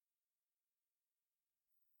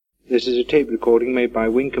This is a tape recording made by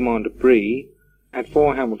Wing Commander Bree at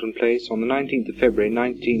 4 Hamilton Place on the 19th of February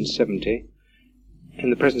 1970, in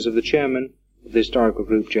the presence of the Chairman of the Historical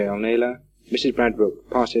Group, J.L. Naylor, Mrs. Bradbrook,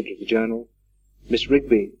 past editor of the Journal, Miss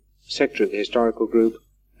Rigby, Secretary of the Historical Group,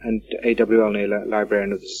 and A.W.L. Naylor,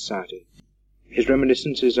 Librarian of the Society. His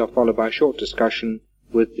reminiscences are followed by a short discussion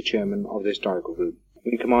with the Chairman of the Historical Group.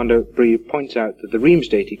 Wing Commander Bree points out that the Reims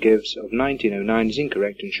date he gives of 1909 is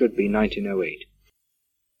incorrect and should be 1908.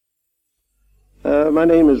 My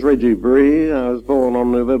name is Reggie Bree. I was born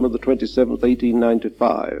on November the 27th,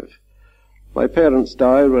 1895. My parents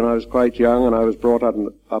died when I was quite young, and I was brought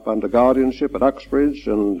up under guardianship at Uxbridge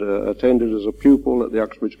and attended as a pupil at the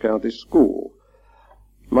Uxbridge County School.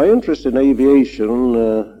 My interest in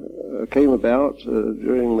aviation came about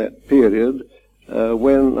during that period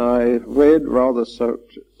when I read rather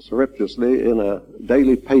surreptitiously in a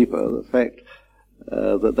daily paper the fact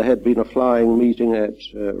that there had been a flying meeting at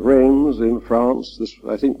Reims in France. This,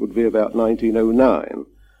 I think, would be about 1909.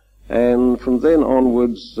 And from then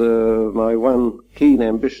onwards, my one keen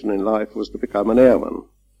ambition in life was to become an airman.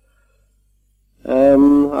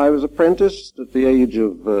 I was apprenticed at the age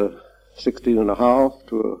of 16 and a half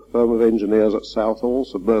to a firm of engineers at Southall,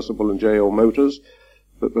 Submersible and J.O. Motors.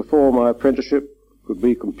 But before my apprenticeship could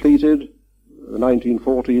be completed, the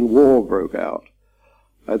 1914 war broke out.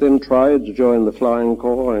 I then tried to join the Flying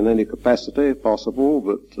Corps in any capacity if possible,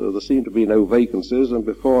 but there seemed to be no vacancies, and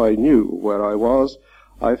before I knew where I was,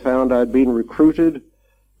 I found I'd been recruited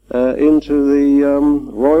into the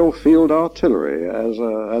Royal Field Artillery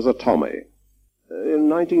as a Tommy. In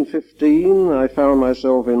 1915, I found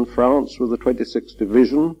myself in France with the 26th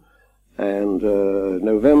Division, and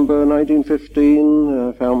November 1915,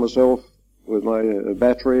 I found myself with my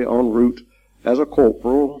battery en route as a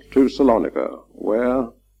corporal to Salonika, where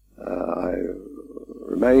I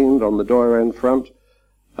remained on the Doiran front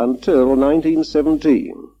until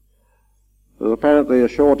 1917. There was apparently a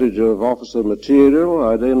shortage of officer material.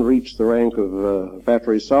 I then reached the rank of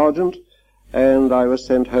battery sergeant, and I was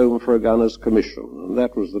sent home for a gunner's commission. And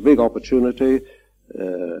that was the big opportunity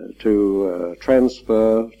to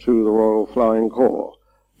transfer to the Royal Flying Corps.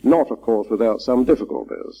 Not, of course, without some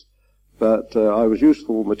difficulties. But I was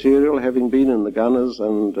useful material, having been in the gunners,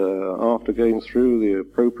 and after going through the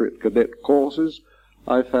appropriate cadet courses,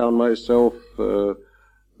 I found myself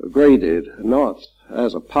graded, not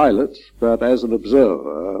as a pilot, but as an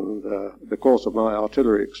observer, and because of my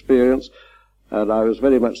artillery experience, and I was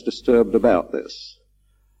very much disturbed about this.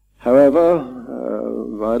 However,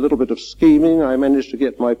 by a little bit of scheming, I managed to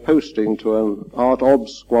get my posting to an Art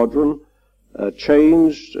Obs squadron,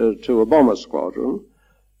 changed to a bomber squadron,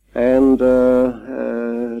 and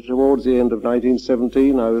towards the end of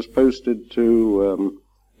 1917, I was posted to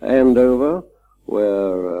Andover,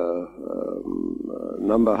 where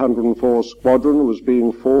number 104 Squadron was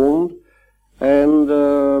being formed, and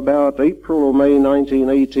about April or May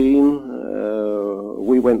 1918,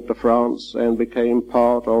 we went to France and became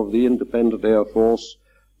part of the Independent Air Force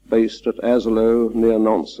based at Azelo near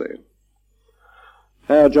Nancy.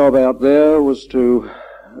 Our job out there was to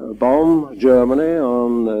bomb Germany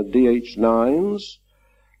on DH-9s,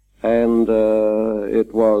 and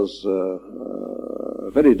it was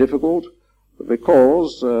very difficult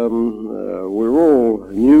because we were all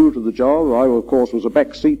new to the job. I, of course, was a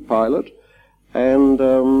backseat pilot, and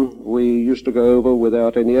we used to go over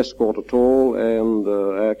without any escort at all, and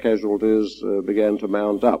our casualties began to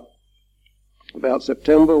mount up. About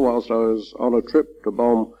September, whilst I was on a trip to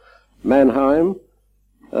bomb Mannheim,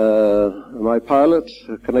 my pilot,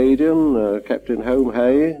 a Canadian, Captain Home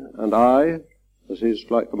Hay, and I, as his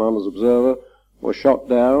flight commander's observer, were shot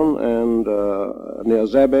down and near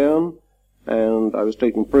Zabern, and I was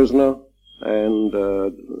taken prisoner and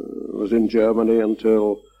was in Germany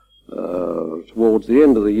until towards the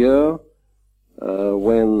end of the year,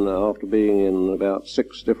 when, after being in about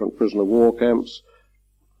 6 different prisoner war camps,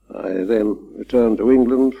 I then returned to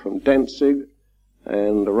England from Danzig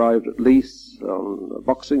and arrived at Leith on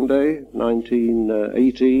Boxing Day,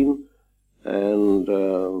 1918, and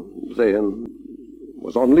then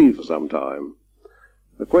was on leave for some time.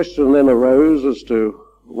 The question then arose as to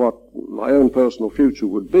what my own personal future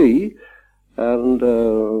would be, and,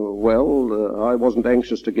 I wasn't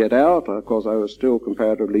anxious to get out, because I was still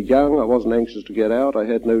comparatively young. I wasn't anxious to get out. I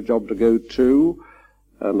had no job to go to,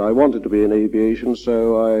 and I wanted to be in aviation,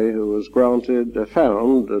 so I was found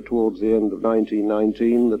towards the end of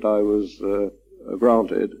 1919 that I was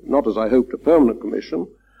granted, not as I hoped, a permanent commission,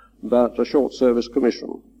 but a short service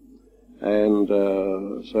commission. And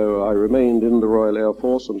so I remained in the Royal Air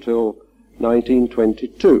Force until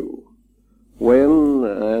 1922, when,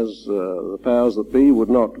 as the powers that be would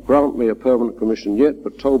not grant me a permanent commission yet,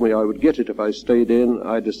 but told me I would get it if I stayed in,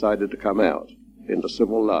 I decided to come out into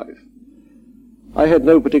civil life. I had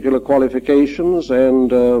no particular qualifications,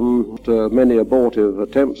 and after many abortive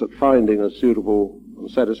attempts at finding a suitable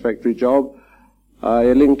and satisfactory job,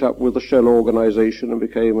 I linked up with the Shell organization and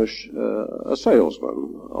became a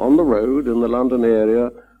salesman on the road in the London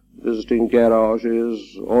area, visiting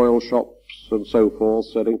garages, oil shops, and so forth,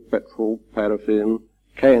 selling petrol, paraffin,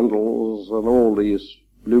 candles, and all these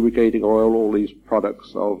lubricating oil, all these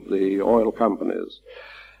products of the oil companies.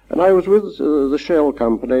 And I was with the Shell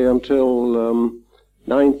company until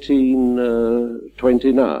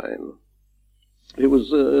 1929. It was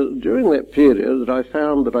during that period that I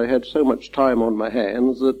found that I had so much time on my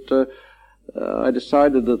hands that I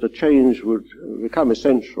decided that a change would become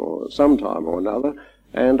essential at some time or another,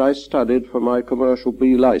 and I studied for my commercial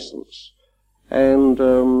B license. And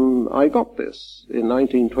I got this in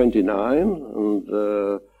 1929, and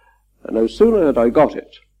no sooner had I got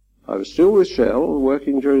it, I was still with Shell,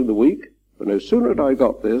 working during the week, but no sooner had I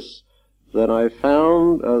got this than I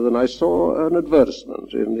saw an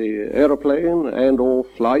advertisement in the aeroplane and or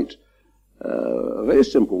flight, a very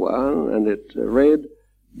simple one, and it read,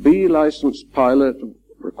 B licensed pilot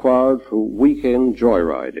required for weekend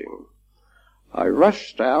joyriding. I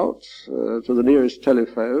rushed out to the nearest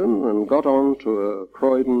telephone and got on to a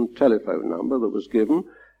Croydon telephone number that was given,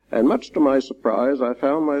 and much to my surprise I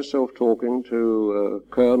found myself talking to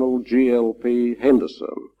Colonel G.L.P.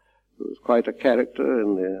 Henderson, who was quite a character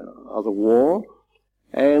in the other war,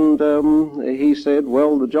 and he said,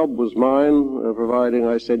 well, the job was mine, providing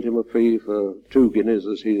I sent him a fee for 2 guineas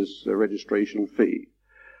as his registration fee.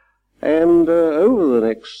 And over the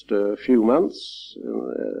next few months,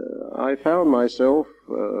 I found myself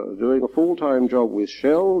doing a full-time job with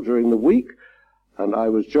Shell during the week, and I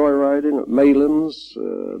was joyriding at Maylands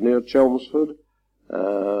near Chelmsford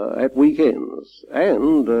at weekends.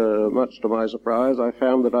 And, much to my surprise, I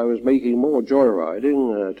found that I was making more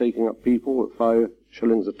joyriding, taking up people at 5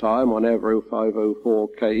 shillings a time on Avro 504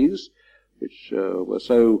 Ks, which were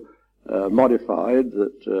so modified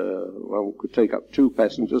that one could take up 2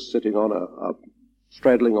 passengers sitting on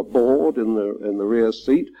straddling a board in the rear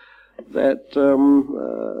seat. That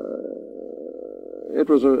it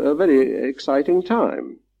was a very exciting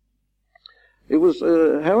time. It was,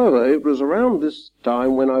 however, it was around this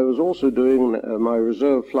time when I was also doing my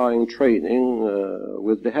reserve flying training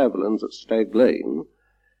with de Havilland's at Stag Lane.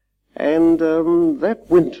 And that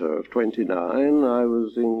winter of 29, I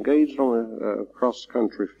was engaged on a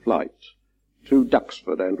cross-country flight to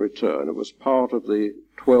Duxford and return. It was part of the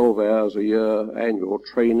 12 hours a year annual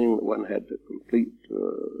training that one had to complete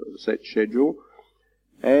set schedule.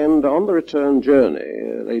 And on the return journey,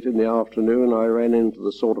 late in the afternoon, I ran into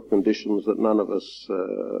the sort of conditions that none of us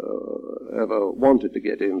ever wanted to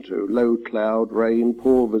get into. Low cloud, rain,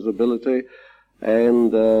 poor visibility.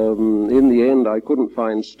 And in the end, I couldn't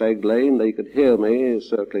find Stag Lane. They could hear me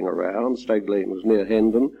circling around. Stag Lane was near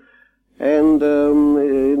Hendon. And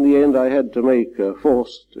in the end, I had to make a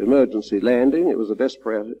forced emergency landing. It was a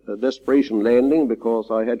desperation landing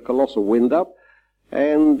because I had colossal wind up.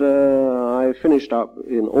 And I finished up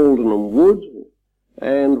in Aldenham Wood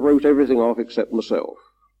and wrote everything off except myself.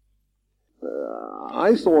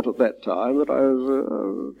 I thought at that time that I was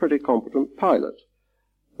a pretty competent pilot.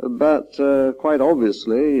 But quite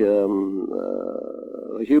obviously,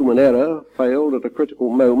 human error failed at a critical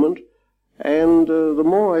moment, and the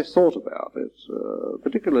more I thought about it,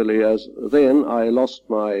 particularly as then I lost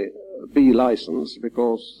my B license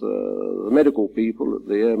because the medical people at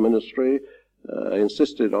the Air Ministry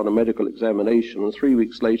insisted on a medical examination, and 3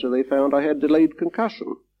 weeks later they found I had delayed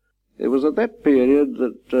concussion. It was at that period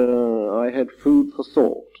that I had food for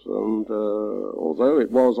thought, and although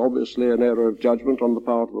it was obviously an error of judgment on the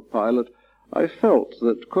part of the pilot, I felt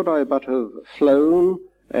that could I but have flown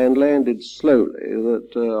and landed slowly,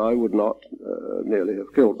 that I would not nearly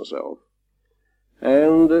have killed myself.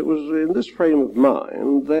 And it was in this frame of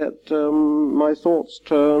mind that my thoughts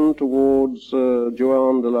turned towards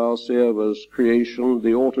Juan de la Cierva's creation,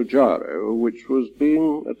 the Autogyro, which was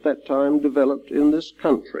being at that time developed in this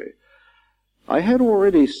country. I had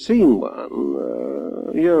already seen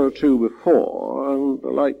one a year or two before, and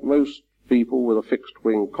like most people with a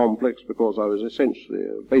fixed-wing complex, because I was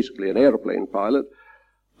basically an airplane pilot,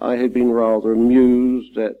 I had been rather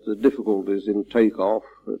amused at the difficulties in takeoff,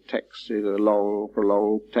 taxiing, a long,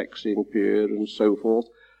 prolonged taxiing period, and so forth,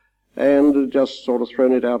 and just sort of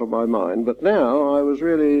thrown it out of my mind. But now I was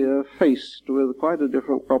really faced with quite a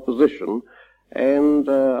different proposition, and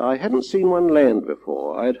I hadn't seen one land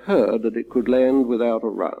before. I had heard that it could land without a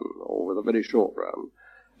run, or with a very short run.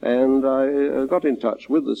 And I got in touch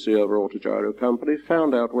with the Sierva Autogyro Company,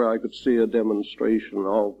 found out where I could see a demonstration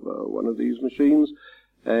of one of these machines,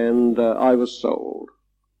 and I was sold.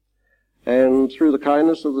 And through the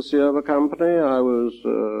kindness of the Sierva Company, I was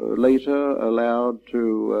later allowed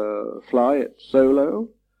to fly it solo.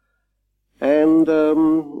 And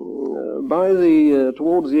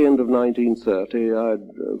towards the end of 1930,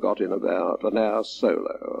 I'd got in about an hour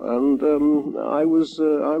solo, and I was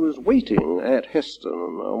waiting at Heston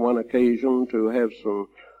on one occasion to have some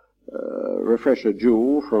refresher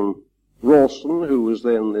duel from Rawson, who was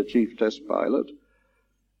then the chief test pilot.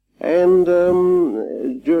 And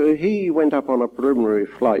he went up on a preliminary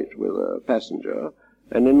flight with a passenger,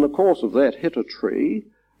 and in the course of that hit a tree,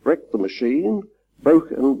 wrecked the machine,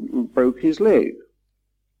 broke his leg.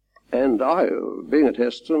 And I, being at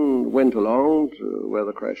Heston, went along to where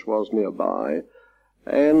the crash was nearby,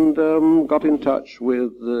 and got in touch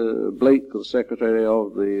with Blake, the secretary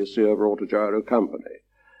of the Sierva Autogyro Company,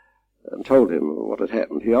 and told him what had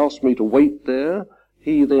happened. He asked me to wait there.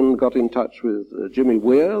 He then got in touch with Jimmy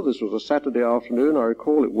Weir. This was a Saturday afternoon. I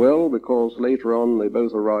recall it well because later on they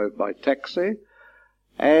both arrived by taxi.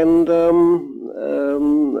 And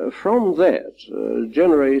from that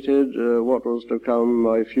generated what was to become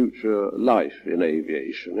my future life in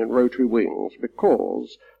aviation, in rotary wings,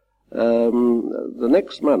 because the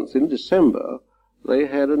next month, in December, they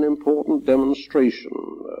had an important demonstration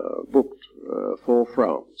booked for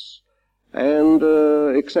France. And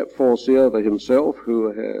except for Sierva himself, who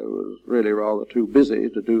was really rather too busy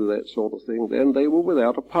to do that sort of thing then, they were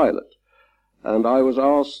without a pilot. And I was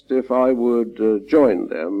asked if I would join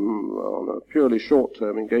them on a purely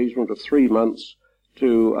short-term engagement of 3 months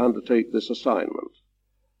to undertake this assignment.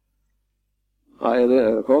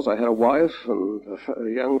 Of course, I had a wife and a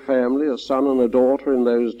young family, a son and a daughter in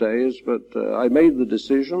those days, but I made the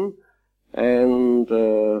decision and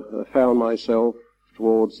found myself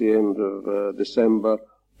towards the end of December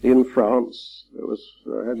in France.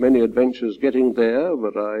 I had many adventures getting there,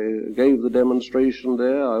 but I gave the demonstration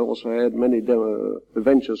there. I also had many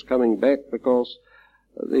adventures coming back because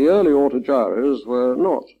the early autogyros were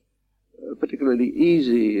not particularly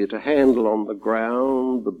easy to handle on the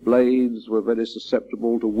ground. The blades were very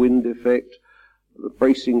susceptible to wind effect. The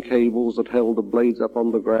bracing cables that held the blades up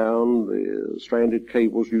on the ground, the stranded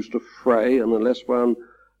cables used to fray, and unless one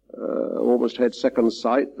almost had second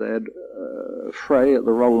sight, they'd fray at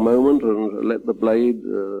the wrong moment and let the blade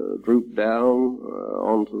droop down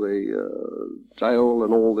onto the tail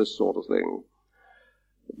and all this sort of thing.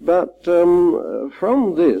 But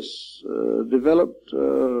from this developed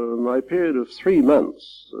my period of 3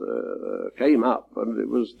 months came up, and it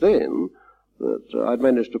was then that I'd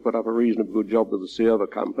managed to put up a reasonably good job with the Sierva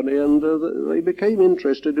Company, and they became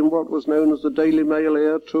interested in what was known as the Daily Mail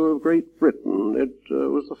Air Tour of Great Britain. It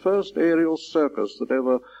was the first aerial circus that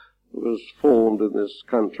ever was formed in this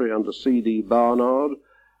country under C.D. Barnard,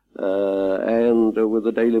 and with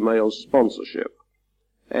the Daily Mail's sponsorship.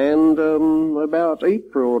 And about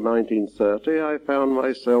April 1930, I found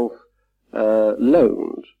myself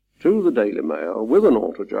loaned to the Daily Mail with an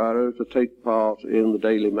autogyro to take part in the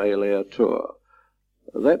Daily Mail Air Tour.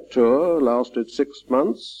 That tour lasted 6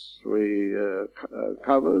 months. We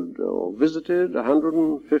covered or visited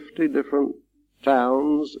 150 different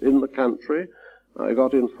towns in the country. I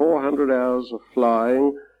got in 400 hours of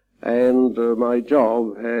flying, and my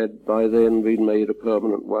job had by then been made a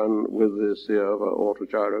permanent one with the Sierva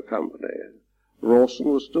Autogyro Company. Rawson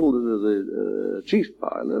was still the chief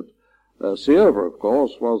pilot. Sierva, of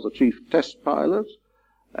course, was the chief test pilot,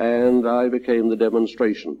 and I became the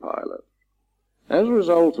demonstration pilot. As a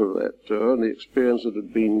result of that tour and the experience that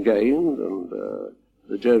had been gained, and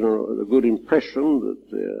the good impression that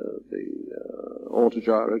the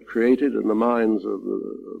autogyro had created in the minds of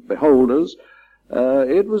the beholders,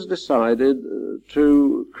 it was decided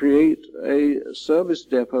to create a service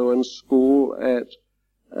depot and school at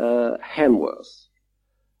Hanworth.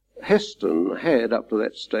 Heston had, up to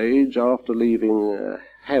that stage, after leaving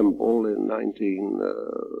Hamble in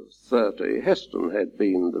 1930, Heston had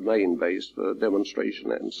been the main base for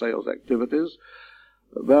demonstration and sales activities,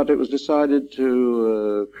 but it was decided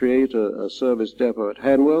to create a service depot at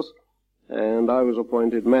Hanworth, and I was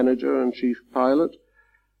appointed manager and chief pilot,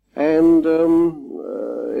 and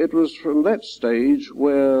it was from that stage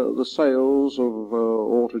where the sales of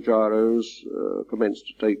autogyros commenced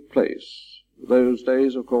to take place. Those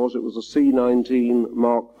days, of course, it was a C-19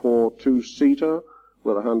 Mark IV two-seater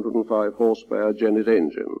with a 105 horsepower Genet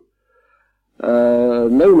engine.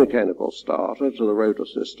 No mechanical starter to the rotor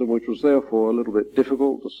system, which was therefore a little bit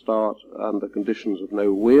difficult to start under conditions of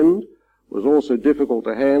no wind, was also difficult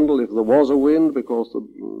to handle if there was a wind, because the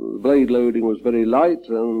blade loading was very light,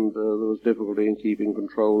 and there was difficulty in keeping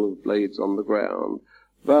control of blades on the ground.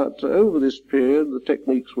 But over this period, the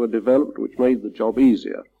techniques were developed which made the job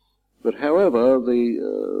easier. But however,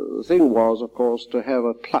 the thing was, of course, to have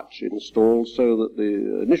a clutch installed so that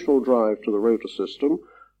the initial drive to the rotor system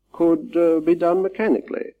could be done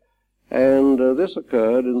mechanically. And this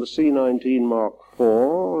occurred in the C-19 Mark IV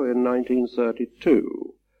in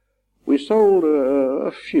 1932. We sold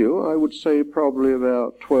a few, I would say probably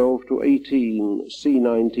about 12 to 18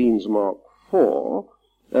 C-19s Mark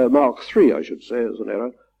III, I should say, is an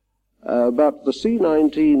error. But the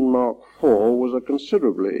C-19 Mark IV was a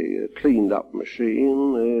considerably cleaned-up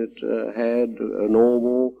machine. It had a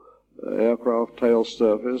normal aircraft tail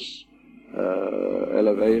surface,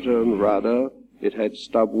 elevator and rudder. It had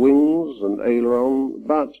stub wings and aileron,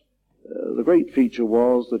 but the great feature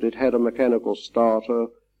was that it had a mechanical starter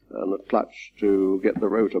and a clutch to get the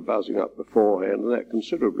rotor buzzing up beforehand, and that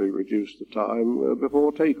considerably reduced the time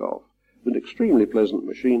before takeoff. An extremely pleasant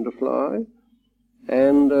machine to fly,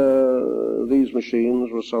 and these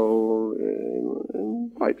machines were sold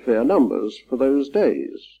in quite fair numbers for those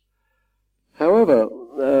days. However,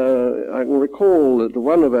 I can recall that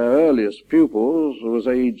one of our earliest pupils was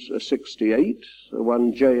aged 68,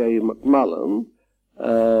 one J.A. McMullen.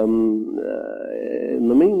 In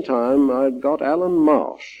the meantime, I'd got Alan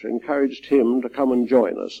Marsh, encouraged him to come and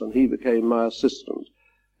join us, and he became my assistant.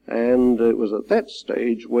 And it was at that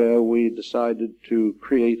stage where we decided to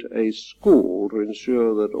create a school to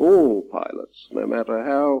ensure that all pilots, no matter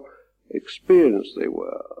how experienced they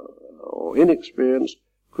were or inexperienced,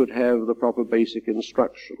 could have the proper basic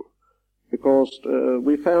instruction. Because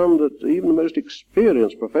we found that even the most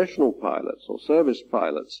experienced professional pilots or service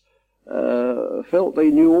pilots felt they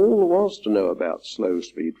knew all there was to know about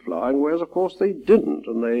slow-speed flying, whereas, of course, they didn't,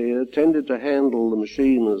 and they tended to handle the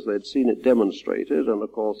machine as they'd seen it demonstrated, and,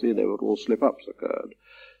 of course, the inevitable slip-ups occurred.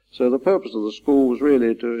 So the purpose of the school was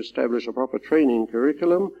really to establish a proper training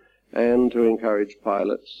curriculum and to encourage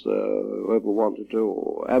pilots, whoever wanted to,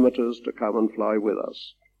 or amateurs, to come and fly with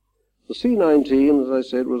us. The C-19, as I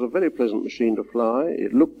said, was a very pleasant machine to fly.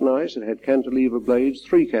 It looked nice. It had cantilever blades,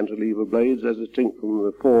 3 cantilever blades, as distinct from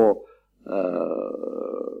the 4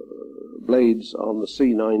 blades on the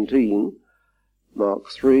C-19 Mark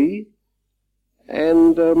III.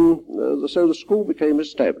 And so the school became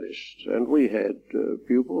established, and we had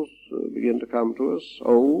pupils begin to come to us,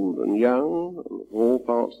 old and young, from all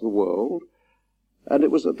parts of the world. And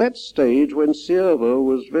it was at that stage when Cierva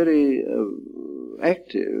was very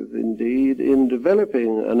active, indeed, in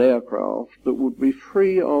developing an aircraft that would be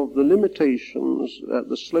free of the limitations at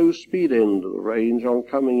the slow speed end of the range on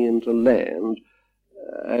coming into land,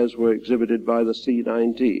 as were exhibited by the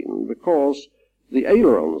C-19, because the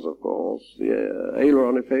ailerons, of course, the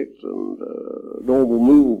aileron effect and normal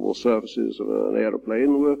movable surfaces of an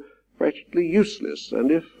aeroplane were practically useless,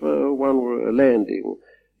 and if one were landing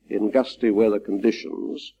in gusty weather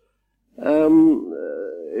conditions,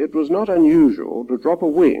 it was not unusual to drop a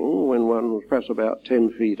wing when one was perhaps about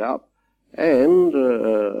 10 feet up, and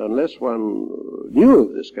unless one knew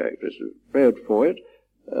of this characteristic, prepared for it,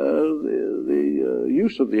 the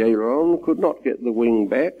use of the aileron could not get the wing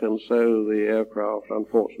back, and so the aircraft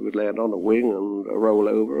unfortunately would land on a wing and roll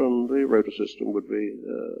over, and the rotor system would be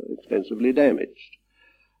extensively damaged.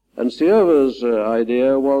 And Cierva's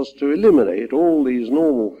idea was to eliminate all these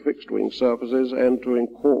normal fixed-wing surfaces and to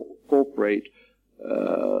incorporate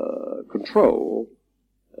control,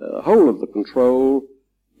 whole of the control,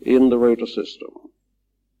 in the rotor system.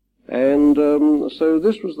 And so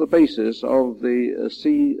this was the basis of the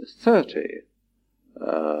C-30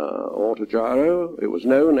 autogyro. It was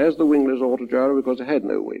known as the wingless autogyro because it had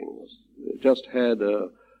no wings. It just had a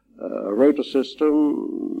rotor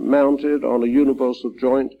system mounted on a universal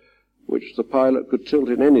joint which the pilot could tilt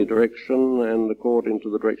in any direction, and according to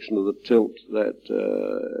the direction of the tilt that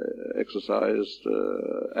exercised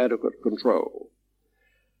adequate control.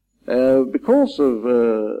 Because of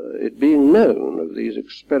it being known of these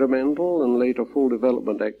experimental and later full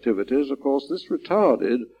development activities, of course, this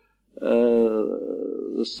retarded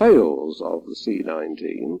the sales of the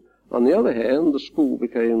C-19. On the other hand, the school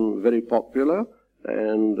became very popular,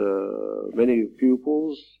 and many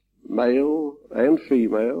pupils, male and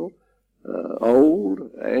female,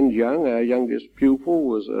 old and young. Our youngest pupil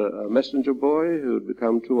was a messenger boy who had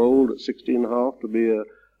become too old at 16 and a half to be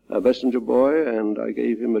a messenger boy, and I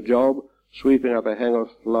gave him a job sweeping up a hangar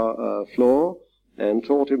floor and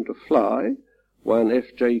taught him to fly. One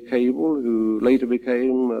F.J. Cable, who later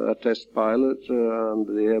became a test pilot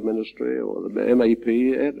under the Air Ministry or the MAP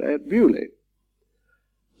at Beaulieu.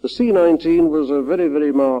 The C-19 was a very,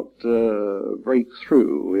 very marked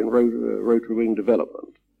breakthrough in rotary wing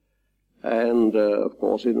development. And, of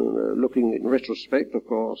course, in looking in retrospect, of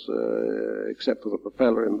course, except for the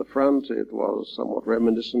propeller in the front, it was somewhat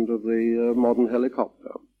reminiscent of the modern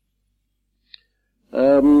helicopter.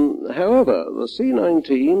 However, the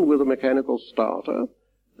C-19 with a mechanical starter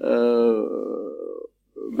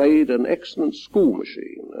made an excellent school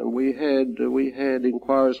machine, and we had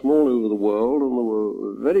inquiries from all over the world, and there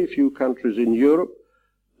were very few countries in Europe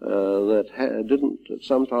that didn't at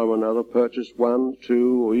some time or another purchase 1,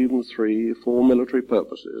 2, or even 3 for military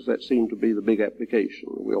purposes. That seemed to be the big application.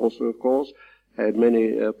 We also, of course, had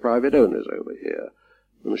many private owners over here.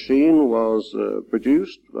 The machine was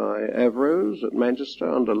produced by Avros at Manchester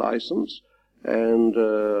under license, and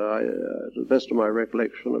to the best of my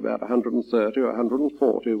recollection, about 130 or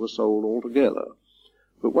 140 were sold altogether.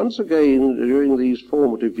 But once again, during these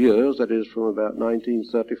formative years, that is from about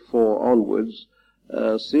 1934 onwards,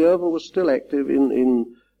 Sierva was still active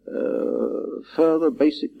in further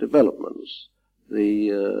basic developments.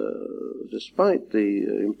 Despite the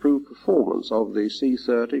improved performance of the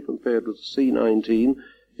C-30 compared with the C-19,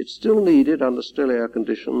 it still needed, under still air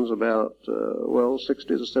conditions, about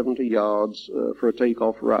 60 to 70 yards for a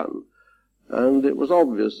take-off run. And it was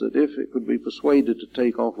obvious that if it could be persuaded to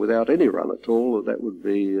take off without any run at all, that would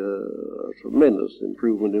be a tremendous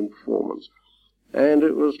improvement in performance. And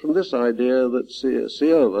it was from this idea that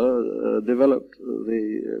Sierva developed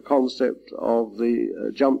the concept of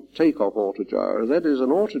the jump takeoff autogyro. That is, an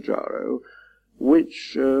autogyro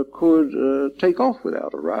which could take off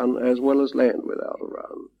without a run as well as land without a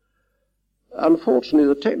run. Unfortunately,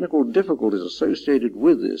 the technical difficulties associated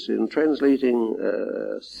with this in translating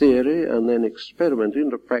theory and then experiment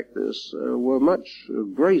into practice were much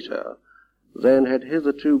greater than had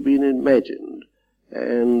hitherto been imagined.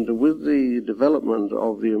 And with the development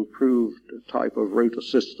of the improved type of rotor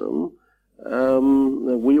system,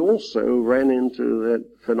 we also ran into that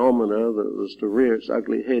phenomena that was to rear its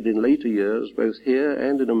ugly head in later years, both here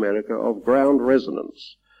and in America, of ground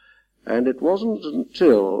resonance. And it wasn't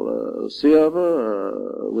until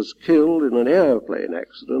Sierva was killed in an airplane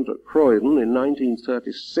accident at Croydon in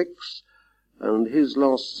 1936, and his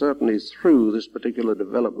loss certainly threw this particular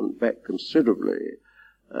development back considerably.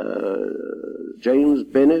 James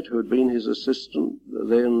Bennett, who had been his assistant,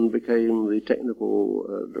 then became the technical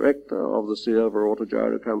director of the Sierva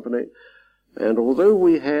Autogyro Company. And although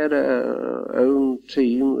we had our own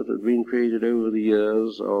team that had been created over the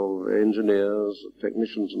years of engineers,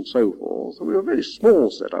 technicians, and so forth, we were a very small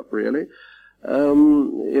setup, really.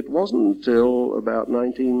 It wasn't until about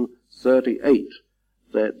 1938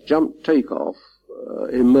 that jump takeoff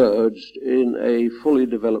emerged in a fully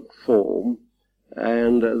developed form,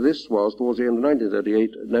 and this was, towards the end of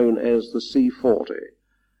 1938, known as the C-40.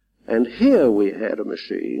 And here we had a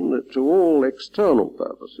machine that, to all external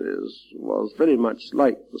purposes, was very much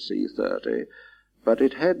like the C-30, but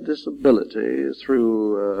it had this ability,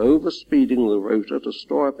 through overspeeding the rotor, to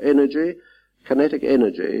store up energy, kinetic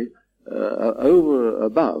energy,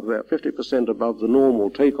 above, about 50% above the normal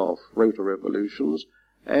takeoff rotor revolutions,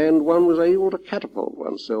 and one was able to catapult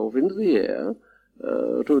oneself into the air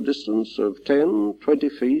to a distance of 10, 20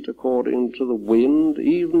 feet, according to the wind.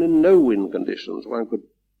 Even in no-wind conditions, one could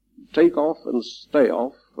take off and stay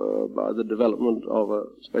off by the development of a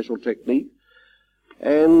special technique.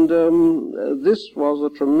 And this was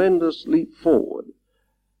a tremendous leap forward.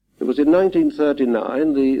 It was in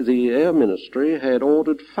 1939 the Air Ministry had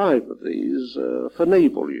ordered 5 of these for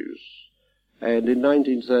naval use. And in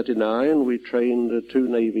 1939 we trained 2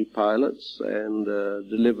 Navy pilots and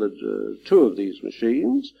delivered 2 of these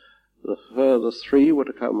machines. The further 3 were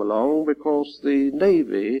to come along because the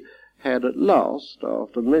Navy had at last,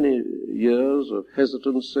 after many years of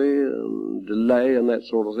hesitancy and delay and that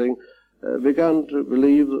sort of thing, begun to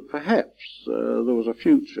believe that perhaps there was a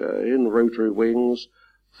future in rotary wings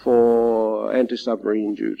for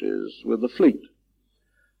anti-submarine duties with the fleet.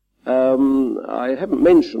 I haven't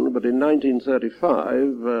mentioned, but in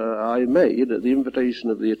 1935 I made, at the invitation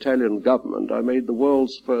of the Italian government, I made the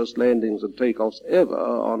world's first landings and takeoffs ever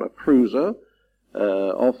on a cruiser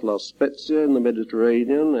off La Spezia in the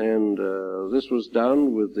Mediterranean, and this was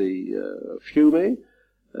done with the Fiume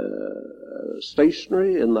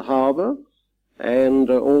stationary in the harbour, and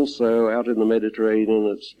also out in the Mediterranean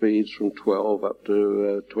at speeds from 12 up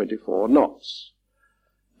to 24 knots.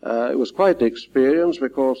 It was quite an experience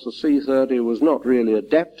because the C-30 was not really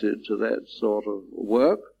adapted to that sort of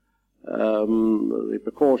work. The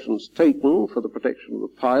precautions taken for the protection of the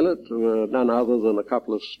pilot were none other than a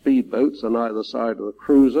couple of speedboats on either side of the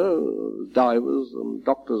cruiser, divers and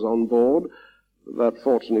doctors on board, but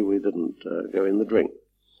fortunately we didn't go in the drink.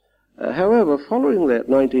 However, following that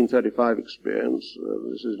 1935 experience,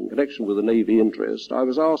 this is in connection with the Navy interest, I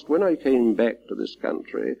was asked when I came back to this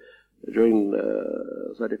country during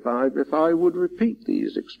 35 if I would repeat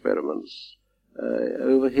these experiments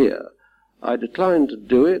over here. I declined to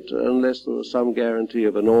do it unless there was some guarantee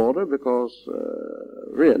of an order, because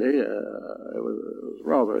really it was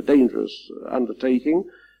rather a dangerous undertaking,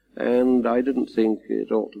 and I didn't think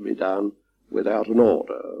it ought to be done without an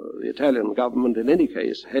order. The Italian government, in any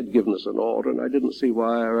case, had given us an order, and I didn't see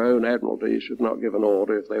why our own Admiralty should not give an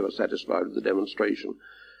order if they were satisfied with the demonstration.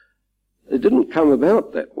 It didn't come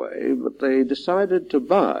about that way, but they decided to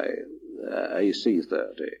buy a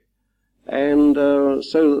C-30, and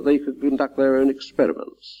so that they could conduct their own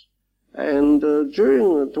experiments. And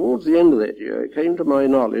towards the end of that year, it came to my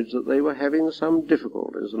knowledge that they were having some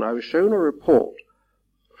difficulties, and I was shown a report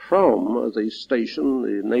from the station,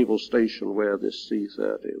 the naval station where this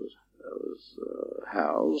C-30 was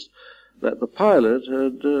housed, that the pilot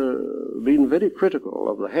had been very critical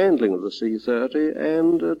of the handling of the C-30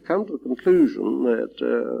 and had come to the conclusion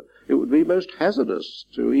that it would be most hazardous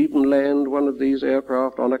to even land one of these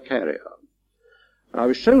aircraft on a carrier. I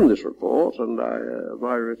was shown this report, and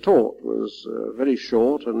my retort was very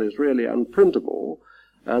short and is really unprintable.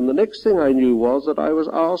 And the next thing I knew was that I was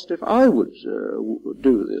asked if I would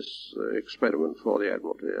do this experiment for the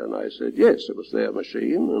Admiralty, and I said yes, it was their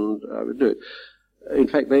machine, and I would do it. In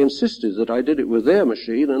fact, they insisted that I did it with their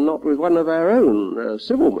machine and not with one of our own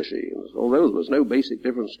civil machines. Although there was no basic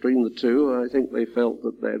difference between the two, I think they felt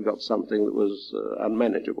that they had got something that was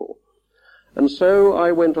unmanageable. And so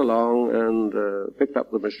I went along and picked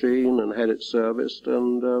up the machine and had it serviced,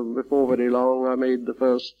 and before very long I made the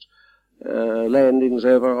first landings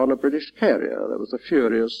ever on a British carrier. That was the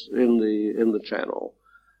Furious in the Channel.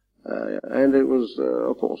 And it was,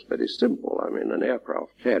 of course, very simple. I mean, an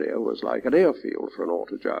aircraft carrier was like an airfield for an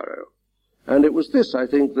autogyro. And it was this, I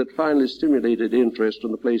think, that finally stimulated interest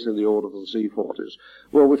in the place in the order for the C-40s.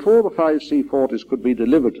 Well, before the 5 C-40s could be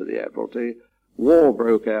delivered to the Admiralty, war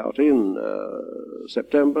broke out in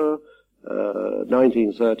September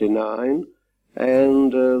 1939,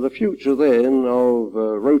 and the future then of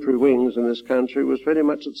rotary wings in this country was very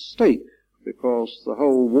much at stake, because the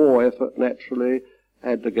whole war effort naturally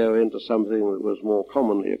had to go into something that was more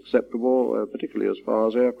commonly acceptable, particularly as far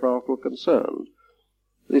as aircraft were concerned.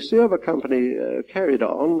 The Cierva Company carried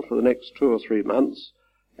on for the next 2 or 3 months,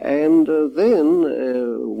 and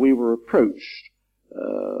then we were approached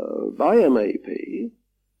by MAP,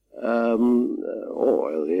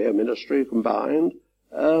 or the Air Ministry combined,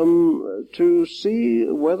 to see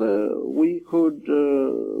whether we could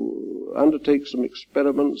undertake some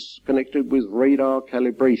experiments connected with radar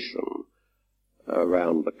calibration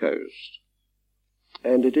around the coast.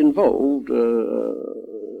 And it involved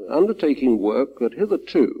undertaking work that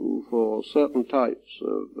hitherto, for certain types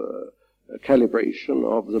of calibration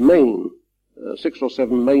of the main 6 or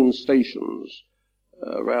 7 main stations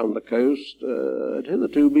around the coast, had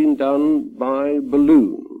hitherto been done by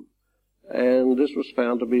balloon. And this was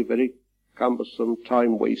found to be very cumbersome,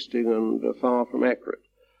 time-wasting, and far from accurate.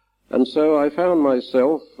 And so I found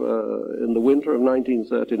myself, in the winter of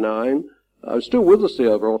 1939, I was still with the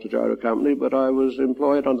Cierva Autogyro Company, but I was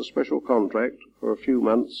employed under special contract for a few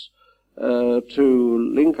months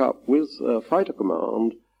to link up with Fighter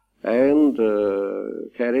Command, and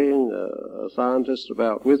carrying a scientist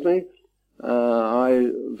about with me, I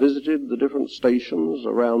visited the different stations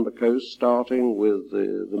around the coast, starting with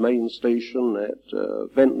the main station at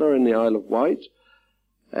Ventnor in the Isle of Wight,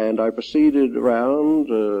 and I proceeded around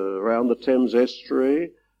the Thames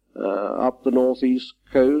estuary, up the northeast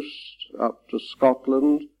coast, up to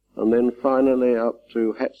Scotland, and then finally up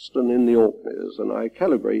to Hatston in the Orkneys, and I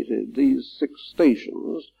calibrated these 6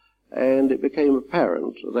 stations, and it became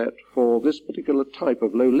apparent that for this particular type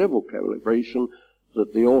of low-level calibration,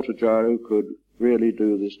 that the autogyro could really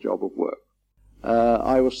do this job of work.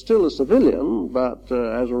 I was still a civilian, but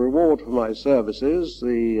as a reward for my services,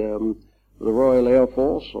 the Royal Air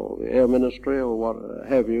Force or the Air Ministry or what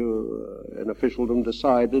have you in officialdom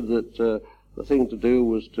decided that the thing to do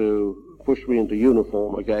was to push me into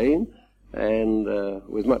uniform again, and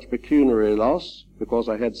with much pecuniary loss, because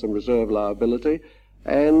I had some reserve liability,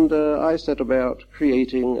 and I set about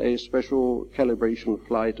creating a special calibration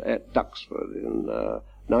flight at Duxford in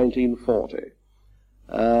 1940.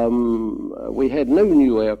 We had no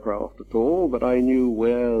new aircraft at all, but I knew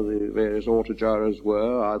where the various autogyros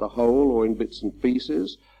were, either whole or in bits and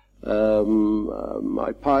pieces.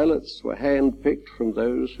 My pilots were hand-picked from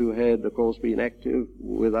those who had, of course, been active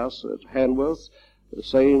with us at Hanworth. The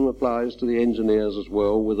same applies to the engineers as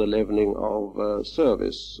well, with a leavening of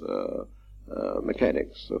service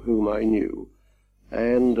mechanics, of whom I knew.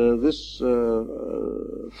 And this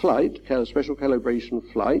flight, special calibration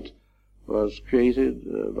flight, was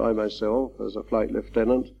created by myself as a flight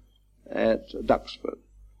lieutenant at Duxford.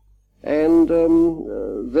 And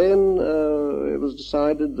then it was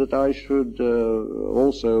decided that I should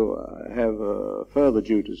also have further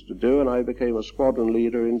duties to do, and I became a squadron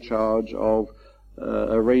leader in charge of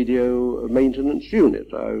a radio maintenance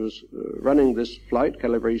unit. I was running this flight,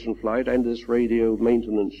 calibration flight, and this radio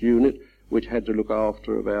maintenance unit, which had to look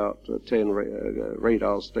after about 10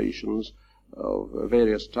 radar stations of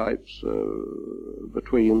various types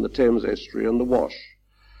between the Thames Estuary and the Wash.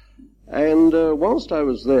 And whilst I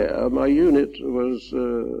was there, my unit was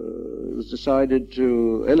decided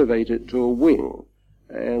to elevate it to a wing.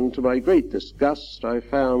 And to my great disgust, I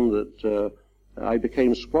found that I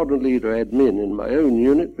became squadron leader admin in my own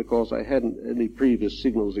unit because I hadn't any previous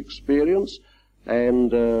signals experience.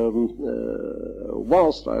 And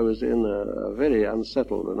whilst I was in a very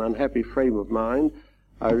unsettled and unhappy frame of mind,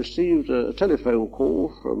 I received a telephone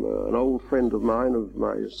call from an old friend of mine of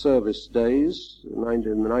my service days in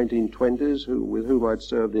the 1920s, with whom I'd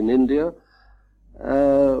served in India,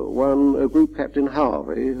 Group Captain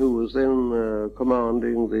Harvey, who was then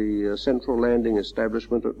commanding the central landing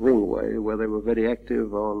establishment at Ringway, where they were very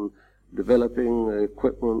active on developing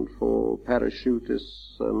equipment for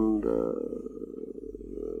parachutists and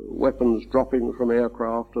weapons dropping from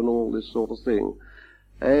aircraft and all this sort of thing.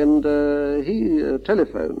 And he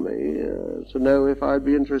telephoned me to know if I'd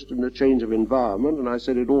be interested in a change of environment, and I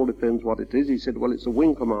said, it all depends what it is. He said, well, it's a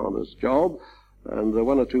wing commander's job, and the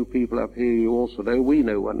one or two people up here you also know, we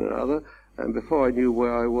know one another. And before I knew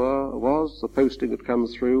where I was, the posting had come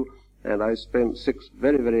through, and I spent 6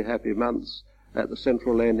 very, very happy months at the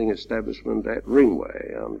central landing establishment at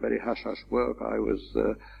Ringway. On very hush-hush work, I was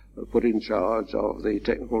put in charge of the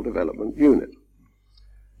technical development unit.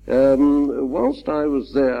 Whilst I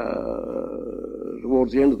was there,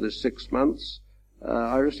 towards the end of this 6 months,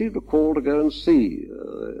 I received a call to go and see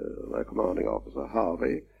my commanding officer,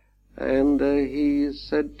 Harvey, and he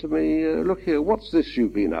said to me, look here, what's this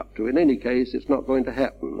you've been up to? In any case, it's not going to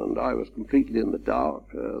happen. And I was completely in the dark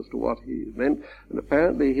as to what he meant, and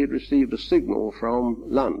apparently he'd received a signal from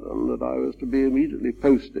London that I was to be immediately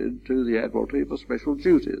posted to the Admiralty for special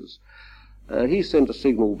duties. He sent a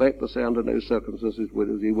signal back to say under no circumstances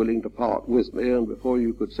was he willing to part with me, and before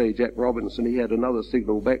you could say Jack Robinson, he had another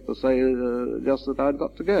signal back to say just that I'd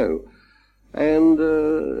got to go. And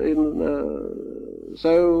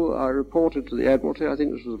so I reported to the Admiralty. I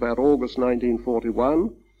think this was about August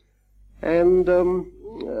 1941, and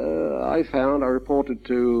I reported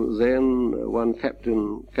to then one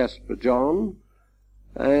Captain Caspar John,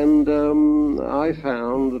 and I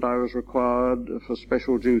found that I was required for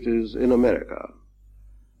special duties in America,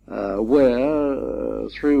 where,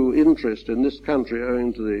 through interest in this country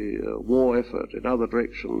owing to the war effort in other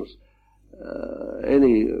directions,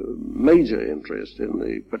 any major interest in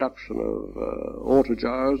the production of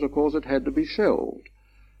autogyros, of course, it had to be shelved.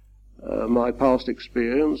 My past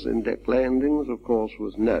experience in deck landings, of course,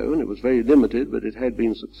 was known. It was very limited, but it had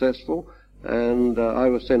been successful. And I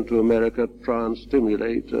was sent to America to try and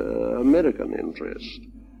stimulate American interest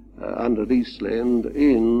under Eastland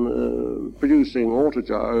in producing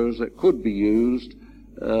autogyros that could be used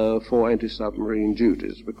for anti-submarine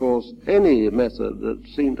duties, because any method that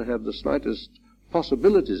seemed to have the slightest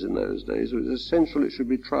possibilities in those days, it was essential it should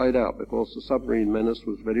be tried out, because the submarine menace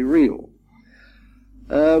was very real.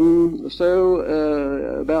 About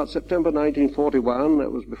September 1941,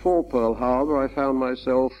 that was before Pearl Harbor, I found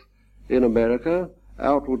myself in America,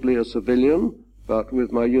 outwardly a civilian, but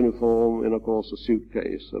with my uniform in, of course, a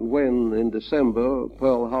suitcase. And when, in December,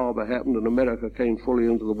 Pearl Harbor happened and America came fully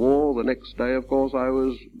into the war, the next day, of course, I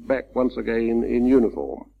was back once again in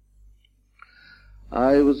uniform.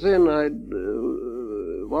 I was then,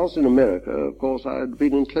 whilst in America, of course, I had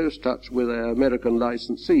been in close touch with our American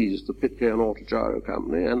licensees, the Pitcairn Autogyro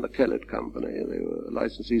Company and the Kellett Company. They were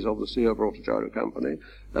licensees of the Sea Over Autogyro Company.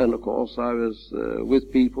 And, of course, I was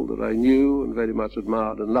with people that I knew and very much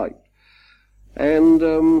admired and liked. And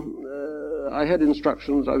I had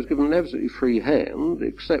instructions. I was given an absolutely free hand,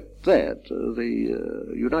 except that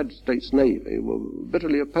the United States Navy were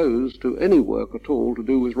bitterly opposed to any work at all to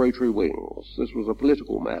do with rotary wings. This was a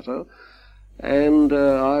political matter. And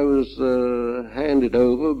I was handed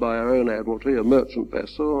over by our own Admiralty a merchant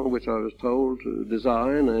vessel, which I was told to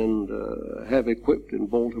design and have equipped in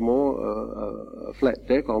Baltimore a flat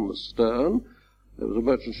deck on the stern. There was a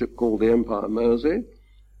merchant ship called the Empire Mersey.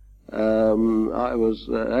 I was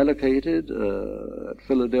allocated at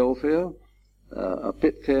Philadelphia a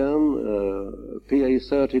Pitcairn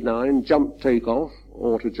PA-39 jump takeoff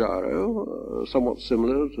autogyro, somewhat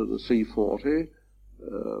similar to the C-40,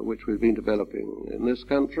 which we've been developing in this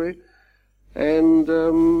country. And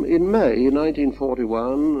in May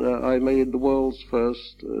 1941, I made the world's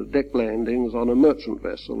first deck landings on a merchant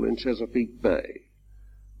vessel in Chesapeake Bay,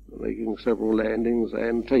 making several landings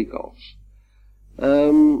and takeoffs.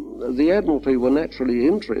 The Admiralty were naturally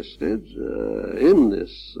interested in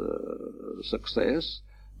this success,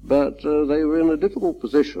 but they were in a difficult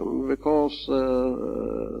position because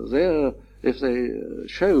if they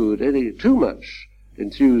showed any too much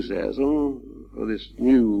enthusiasm for this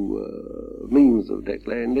new means of deck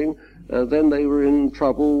landing, then they were in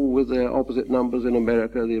trouble with their opposite numbers in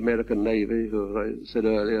America, the American Navy, who, as I said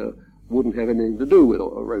earlier, wouldn't have anything to do with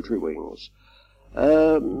rotary wings.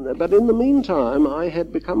 But in the meantime, I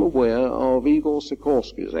had become aware of Igor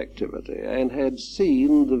Sikorsky's activity and had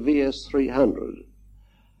seen the VS-300.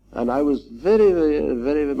 And I was very, very,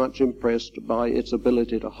 very much impressed by its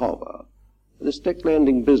ability to hover. This deck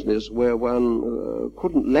landing business where one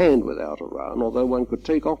couldn't land without a run, although one could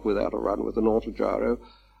take off without a run with an autogyro,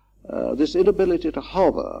 this inability to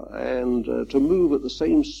hover and to move at the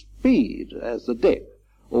same speed as the deck,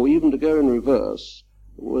 or even to go in reverse,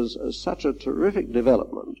 was such a terrific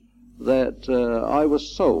development that I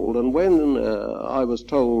was sold. And when I was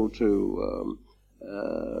told to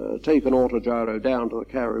take an autogyro down to the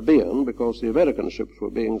Caribbean, because the American ships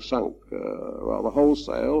were being sunk rather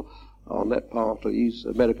wholesale on that part of the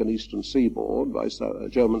American eastern seaboard by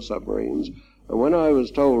German submarines, and when I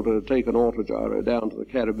was told to take an autogyro down to the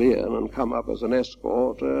Caribbean and come up as an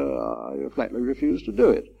escort, I flatly refused to do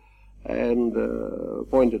it, and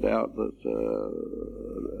pointed out that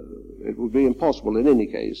it would be impossible in any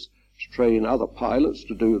case to train other pilots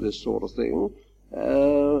to do this sort of thing.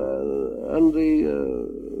 And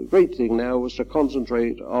the great thing now was to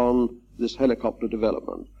concentrate on this helicopter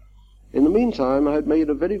development. In the meantime, I had made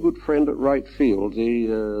a very good friend at Wright Field.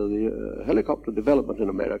 The helicopter development in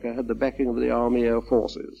America had the backing of the Army Air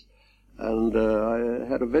Forces. And I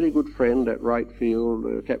had a very good friend at Wright Field,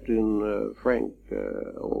 Lieutenant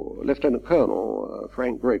Colonel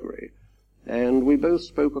Frank Gregory. And we both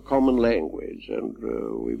spoke a common language, and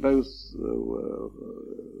we both were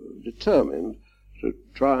determined to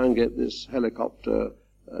try and get this helicopter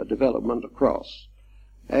development across.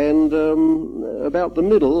 And about the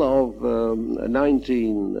middle of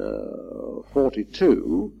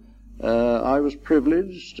 1942, I was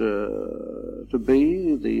privileged to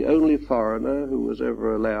be the only foreigner who was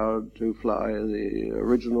ever allowed to fly the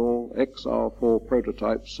original XR-4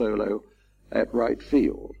 prototype solo at Wright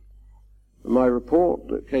Field. My report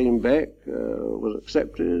that came back was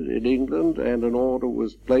accepted in England, and an order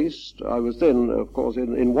was placed. I was then, of course,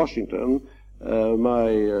 in Washington.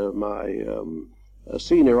 A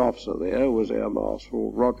senior officer there was Air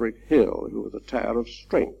Marshal Roderick Hill, who was a tower of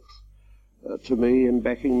strength to me in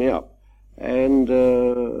backing me up. And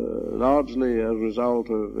largely as a result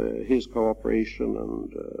of his cooperation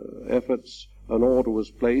and efforts, an order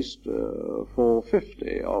was placed for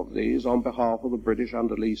 50 of these on behalf of the British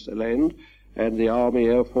under Lee Celand, and the Army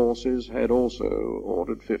Air Forces had also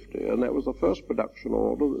ordered 50, and that was the first production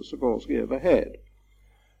order that Sikorsky ever had.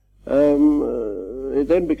 It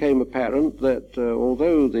then became apparent that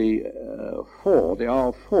although the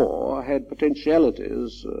R4 had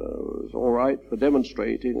potentialities, was all right for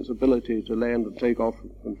demonstrating its ability to land and take off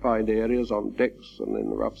in confined areas on decks and in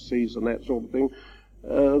the rough seas and that sort of thing,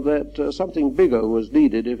 that something bigger was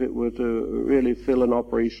needed if it were to really fill an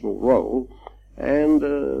operational role. And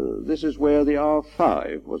this is where the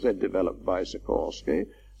R5 was then developed by Sikorsky,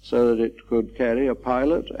 so that it could carry a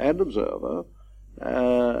pilot and observer,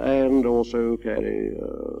 and also carry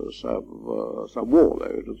some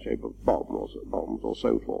warload in the shape of bombs or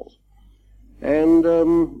so forth. And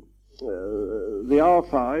the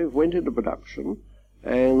R5 went into production,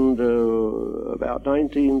 and about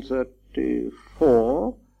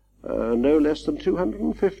 1934, no less than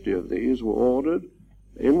 250 of these were ordered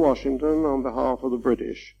in Washington on behalf of the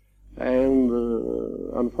British. And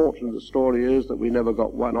unfortunately, the story is that we never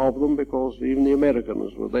got one of them, because even the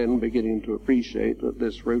Americans were then beginning to appreciate that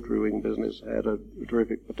this rotary wing business had a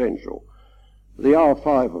terrific potential. The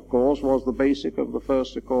R5, of course, was the basic of the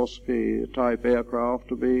first Sikorsky-type aircraft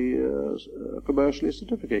to be commercially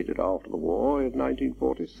certificated after the war in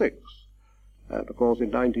 1946. And, of course,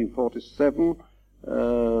 in 1947,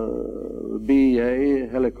 the BEA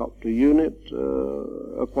helicopter unit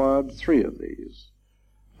acquired 3 of these.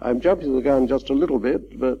 I'm jumping the gun just a little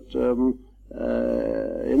bit, but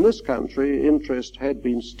in this country, interest had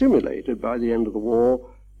been stimulated by the end of the war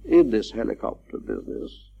in this helicopter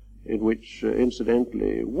business, in which,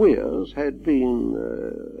 incidentally, Wears had been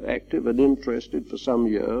active and interested for some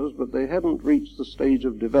years, but they hadn't reached the stage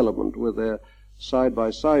of development with their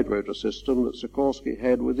side-by-side rotor system that Sikorsky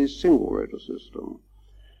had with his single rotor system.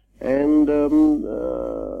 And, of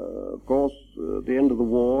course, at the end of the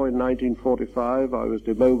war in 1945, I was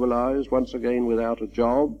demobilized, once again without a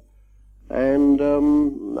job, and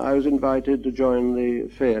I was invited to join the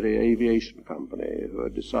Fairey Aviation Company, who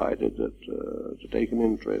had decided that, to take an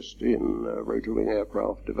interest in rotor wing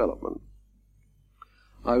aircraft development.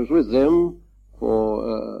 I was with them for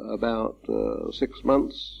about 6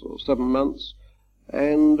 months or 7 months,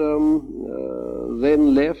 and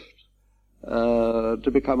then left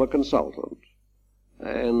to become a consultant.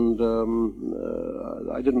 And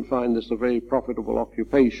I didn't find this a very profitable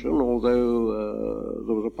occupation, although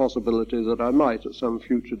there was a possibility that I might at some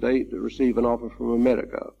future date receive an offer from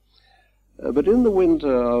America. But in the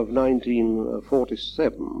winter of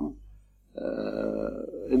 1947,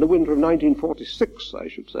 in the winter of 1946, I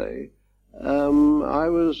should say, I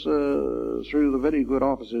was, through the very good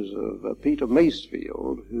offices of Peter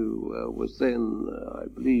Macefield, who was then, I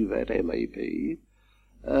believe, at MAP,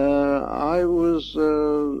 I was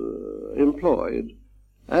employed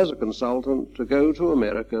as a consultant to go to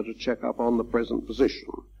America to check up on the present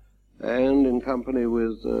position. And in company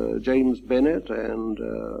with James Bennett and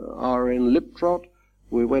R.N. Liptrot,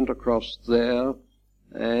 we went across there,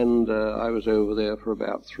 and I was over there for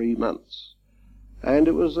about 3 months. And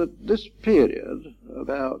it was at this period,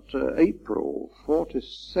 about April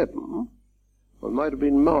 47, or it might have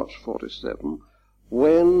been March 47,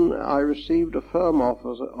 when I received a firm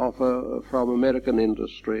offer from American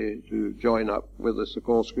industry to join up with the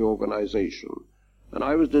Sikorsky organization. And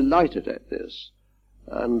I was delighted at this.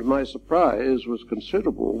 And my surprise was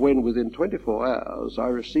considerable when within 24 hours I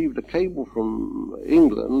received a cable from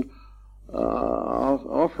England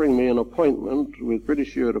offering me an appointment with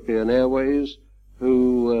British European Airways,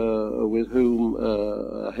 with whom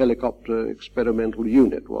a helicopter experimental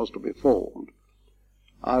unit was to be formed.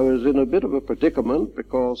 I was in a bit of a predicament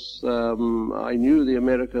because I knew the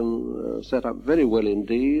American setup very well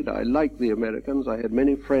indeed. I liked the Americans. I had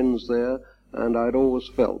many friends there, and I'd always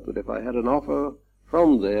felt that if I had an offer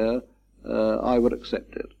from there, I would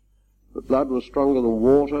accept it. But blood was stronger than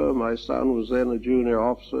water. My son was then a junior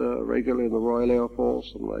officer, regular in the Royal Air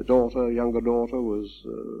Force, and my daughter, younger daughter, was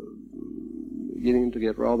beginning to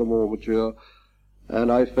get rather more mature.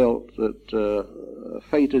 And I felt that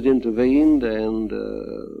fate had intervened, and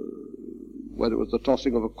whether it was the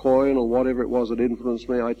tossing of a coin or whatever it was that influenced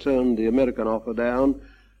me, I turned the American offer down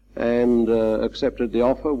and accepted the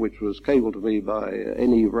offer, which was cabled to me by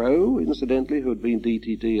N.E. Rowe, incidentally, who had been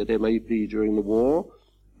DTD at MAP during the war,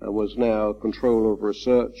 was now controller of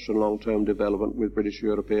research and long-term development with British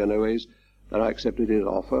European Airways, and I accepted his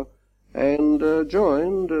offer and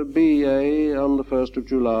joined BEA on the 1st of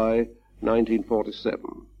July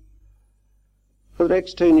 1947. For the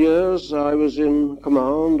next 10 years, I was in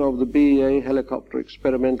command of the BEA helicopter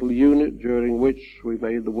experimental unit, during which we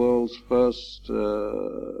made the world's first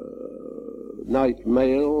night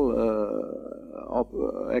mail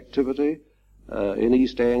activity in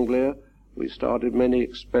East Anglia. We started many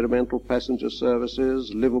experimental passenger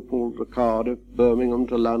services, Liverpool to Cardiff, Birmingham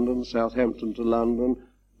to London, Southampton to London,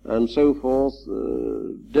 and so forth,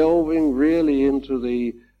 delving really into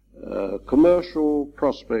the commercial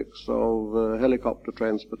prospects of helicopter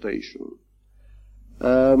transportation.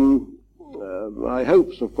 My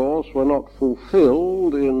hopes, of course, were not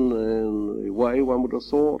fulfilled in the way one would have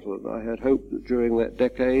thought. I had hoped that during that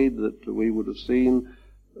decade that we would have seen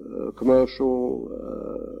commercial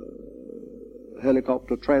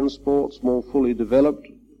helicopter transports more fully developed,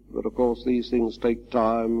 but of course these things take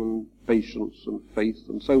time and patience and faith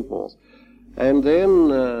and so forth. And then,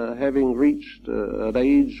 having reached an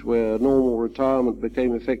age where normal retirement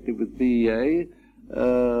became effective with BEA,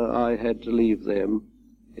 I had to leave them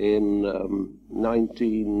in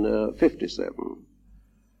 1957.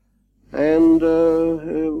 And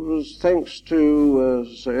it was thanks to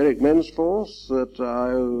Sir Eric Mensforth that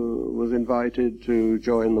I was invited to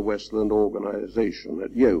join the Westland organization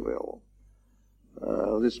at Yeovil.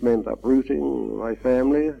 This meant uprooting my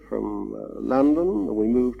family from London. We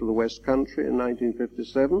moved to the West Country in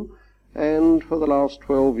 1957, and for the last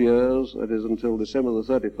 12 years, that is until December the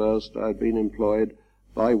 31st, I'd been employed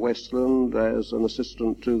by Westland as an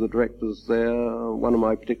assistant to the directors there. One of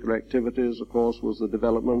my particular activities, of course, was the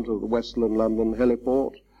development of the Westland London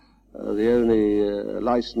heliport, the only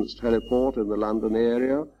licensed heliport in the London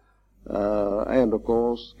area. and of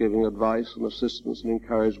course giving advice and assistance and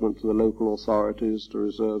encouragement to the local authorities to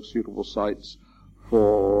reserve suitable sites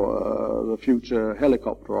for the future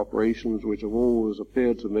helicopter operations, which have always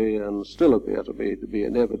appeared to me and still appear to me to be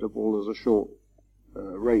inevitable as a short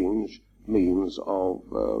range means of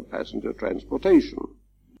passenger transportation.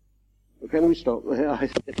 Can we stop there?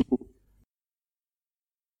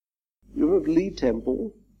 You remember Lee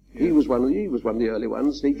Temple? Yeah. He was one of the early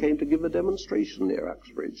ones. He came to give a demonstration near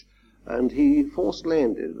Uxbridge, and he forced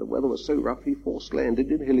landed. The weather was so rough, he forced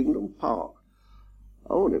landed in Hillingdon Park.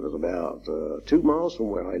 Oh, and it was about 2 miles from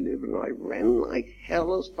where I lived, and I ran like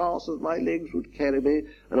hell as fast as my legs would carry me.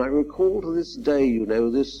 And I recall to this day, you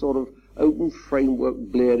know, this sort of open framework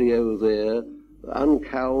Blériot there,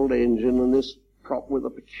 uncowled engine, and this prop with a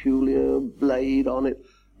peculiar blade on it,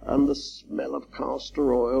 and the smell of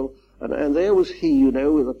castor oil. And there was he, you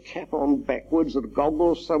know, with a cap on backwards and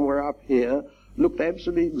goggles somewhere up here, looked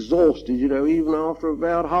absolutely exhausted, you know, even after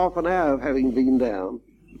about half an hour of having been down.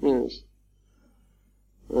 Yes.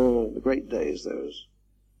 The great days, those.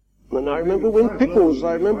 And I remember when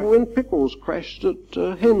Pickles crashed at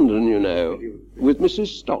Hendon, you know, with Mrs.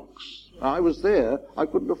 Stocks. I was there. I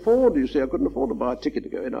couldn't afford to buy a ticket to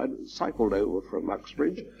go in. I cycled over from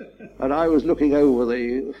Uxbridge, and I was looking over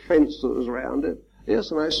the fence that was around it.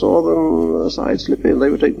 Yes, and I saw them side slip in.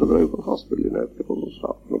 They were taken to the local hospital, you know, Pickles and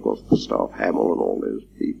stuff. And of course, Gustav Hamill and all those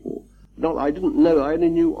people. I didn't know. I only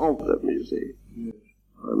knew of them, you see. Yes.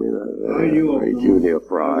 I mean, I knew very junior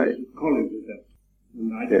fry. I was at college at that,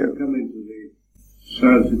 and I didn't come into the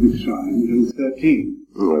scientific science until 13.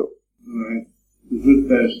 No. I was with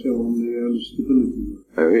there still on the early stability work.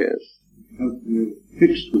 Oh, yes. It helped me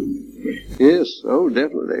fixed with me. Yes, oh,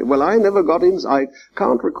 definitely. Well, I never got in. I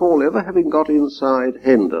can't recall ever having got inside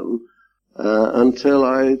Hendon until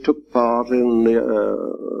I took part in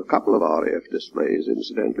a couple of RAF displays,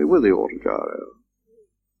 incidentally, with the Autogyro.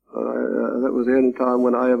 That was the only time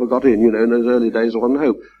when I ever got in, you know, in those early days of One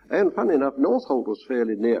Hope. And funny enough, Northolt was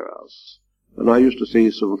fairly near us, and I used to see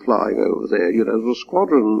some flying over there. You know, there was a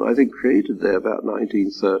squadron, I think, created there about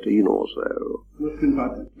 1913 or so.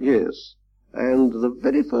 Yes. And the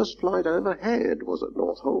very first flight I ever had was at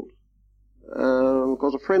Northolt,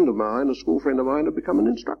 because a friend of mine, a school friend of mine, had become an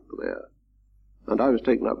instructor there. And I was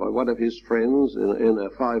taken up by one of his friends in a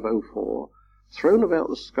 504, thrown about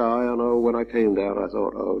the sky, and when I came down, I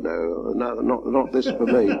thought, oh no, not this for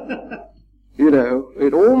me. You know,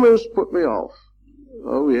 it almost put me off.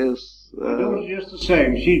 Oh yes. My daughter's just the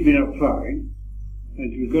same. She's been up flying,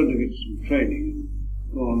 and she was going to get some training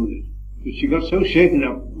and go on with it. But she got so shaken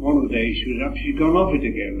up one of the days she was up, she'd gone off it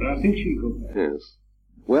again, but I think she'll go back. Yes.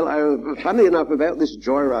 Well, funny enough about this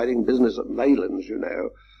joyriding business at Maylands, you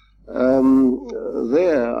know,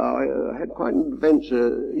 there I had quite an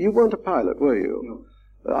adventure. You weren't a pilot, were you? No.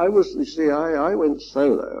 I was, you see, I went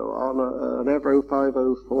solo on an Avro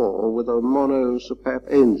 504 with a mono Supap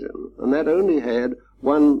engine, and that only had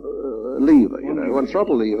one lever, you know, one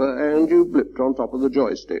throttle lever, and you blipped on top of the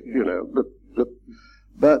joystick, you know, blip, blip.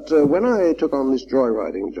 But when I took on this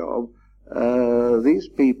joyriding job, these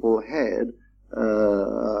people had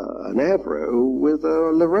an Avro with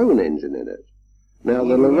a Lerone engine in it. Now,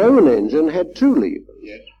 the Lerone engine had 2 levers.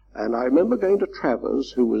 Yes. And I remember going to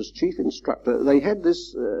Travers, who was chief instructor. They had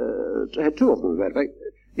this, had 2 of them, in fact,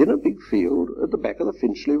 in a big field at the back of the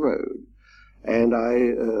Finchley Road. And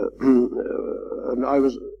I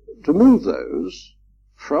was to move those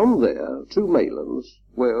from there to Maylands,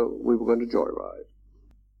 where we were going to joyride.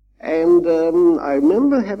 And I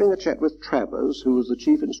remember having a chat with Travers, who was the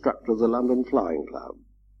chief instructor of the London Flying Club.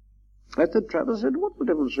 Travers said, what's the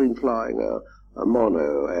difference between flying a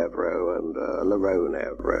mono Avro and a Lerone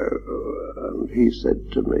Avro? And he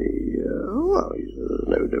said to me, well, he said, there's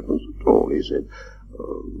no difference at all. He said,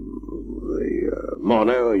 the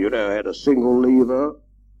mono, you know, had a single lever,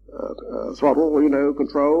 throttle, you know,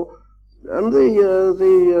 control, and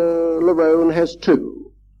the Lerone has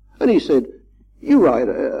 2. And he said, you ride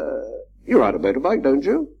a motorbike, don't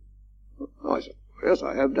you? I said, yes,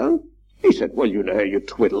 I have done. He said, well, you know how you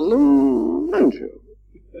twiddle them, don't you?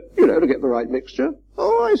 You know, to get the right mixture.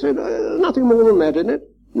 Oh, I said, nothing more than that in it.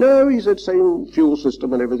 No, he said, same fuel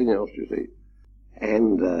system and everything else, you see.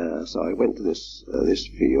 And so I went to this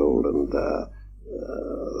field, and there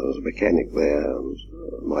was a mechanic there, and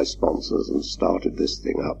my sponsors, and started this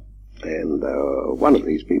thing up. And one of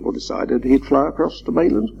these people decided he'd fly across to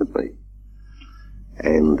Maylands with me.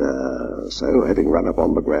 And so, having run up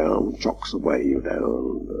on the ground, chocks away, you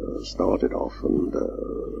know, and started off, and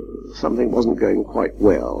something wasn't going quite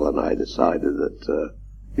well, and I decided that,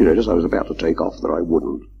 you know, just as I was about to take off, that I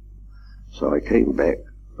wouldn't. So I came back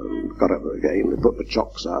and got up again, we put the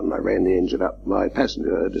chocks on, and I ran the engine up. My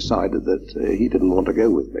passenger decided that he didn't want to go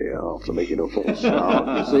with me after making a false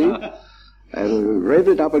start, you see. And we revved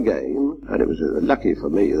it up again, and it was lucky for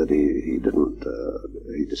me that he didn't,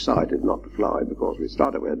 he decided not to fly, because we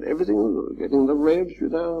started with everything, getting the revs, you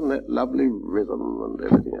know, and that lovely rhythm and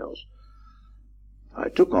everything else. I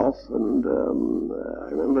took off, and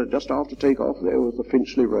I remember just after takeoff there was the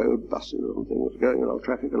Finchley Road, buses and things going along,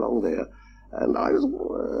 traffic along there, and I was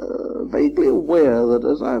vaguely aware that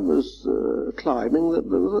as I was climbing that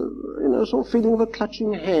there was a sort of feeling of a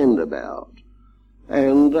clutching hand about.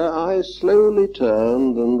 And I slowly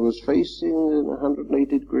turned and was facing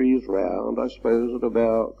 180 degrees round, I suppose at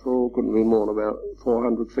about, couldn't be more than about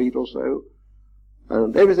 400 feet or so,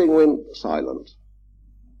 and everything went silent.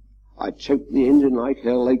 I choked the engine like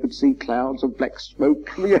hell. They could see clouds of black smoke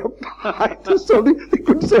coming up behind us. They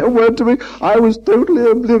couldn't say a word to me. I was totally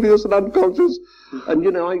oblivious and unconscious. And you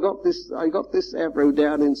know, I got this Avro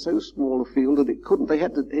down in so small a field that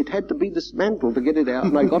it had to be dismantled to get it out,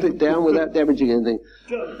 and I got it down without damaging anything.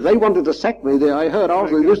 They wanted to sack me there. I heard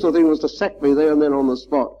after the initial thing was to sack me there and then on the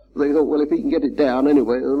spot. They thought, well, if he can get it down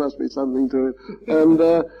anyway, there must be something to it.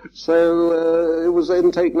 And so it was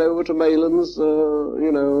then taken over to Maylands,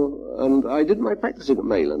 you know, and I did my practicing at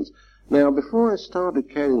Maylands. Now, before I started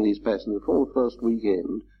carrying these passengers, before the first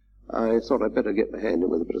weekend, I thought I'd better get my hand in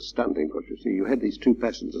with a bit of stunting, because you see, you had these two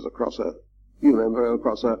passengers across a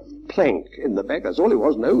plank in the back. That's all it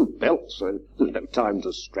was, no belts, so there's no time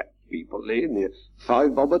to strap people in. You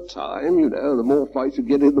 5 bob a time, you know, the more flights you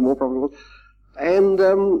get in, the more profitable. And,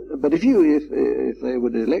 but if they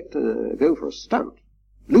would elect to go for a stunt,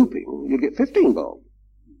 looping, you'd get 15 bob.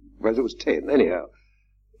 Whereas it was 10, anyhow.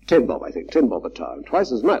 10 bob, I think, 10 bob a time,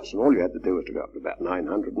 twice as much, and all you had to do was to go up to about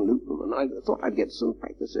 900 and loop them, and I thought I'd get some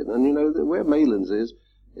practice in. And you know, where Maylands is,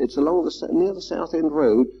 it's along near the South End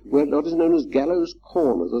Road, where what is known as Gallows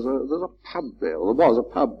Corner. There's a pub there, or there was a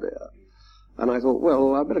pub there. And I thought,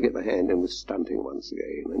 well, I better get my hand in with stunting once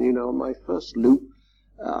again. And you know, on my first loop,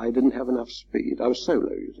 I didn't have enough speed. I was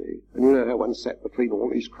solo, you see. And you know how one sat between all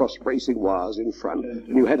these cross-bracing wires in front, and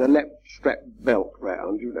you had a lap-strap belt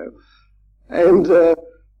round, you know. And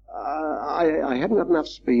I hadn't got enough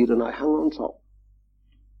speed, and I hung on top.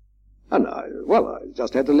 And I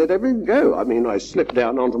just had to let everything go. I mean, I slipped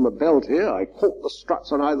down onto my belt here. I caught the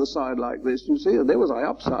struts on either side like this, you see, and there was I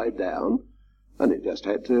upside down, and it just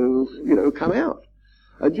had to, you know, come out.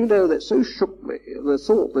 And you know, that so shook me, the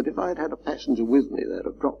thought that if I'd had a passenger with me that'd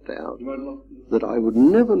have dropped out, that I would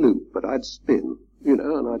never loop, but I'd spin, you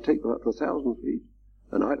know, and I'd take them up to 1,000 feet,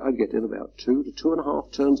 and I'd get in about 2 to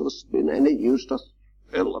 2.5 turns of a spin, and it used to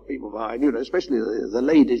fill the people behind, you know, especially the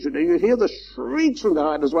ladies, you know, you hear the shrieks from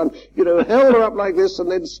behind as one, you know, held her up like this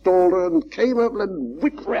and then stalled her and came up and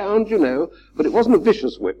whipped round, you know, but it wasn't a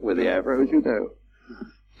vicious whip with the Avros, you know.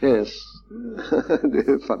 Yes.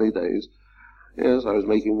 Funny days. Yes, I was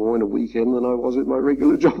making more in a weekend than I was in my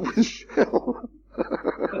regular job with Shell.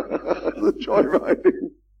 The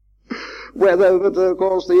joyriding. Well, but of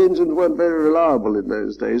course the engines weren't very reliable in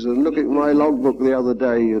those days, and looking at my logbook the other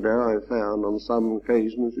day, you know, I found on some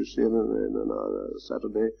occasions, you see, on a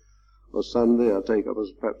Saturday or Sunday, I take up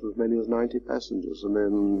perhaps as many as 90 passengers, and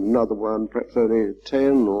then another one, perhaps only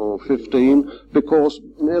 10 or 15, because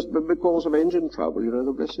of engine trouble, you know,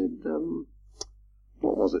 the blessed,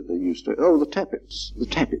 what was it they used to, the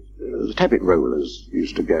tappet rollers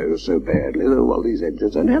used to go so badly. Well, these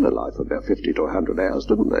engines only had a life of about 50 to 100 hours,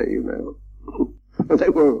 didn't they, you know? And they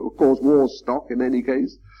were, of course, war stock in any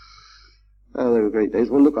case. They were great days.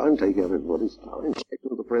 Well, look, I'm taking up everybody's time.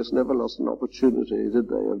 The press never lost an opportunity, did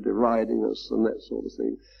they, of deriding us and that sort of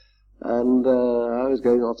thing. And I was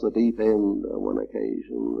going off the deep end on one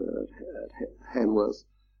occasion at Hanworth,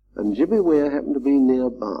 and Jimmy Ware happened to be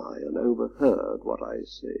nearby and overheard what I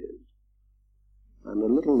said. And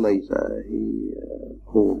a little later, he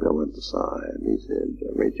called me on the side, and he said,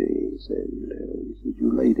 Reggie, he said,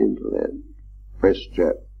 you laid into that press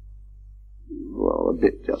chap, well, a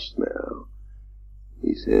bit just now.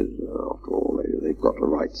 He said, after all, they've got to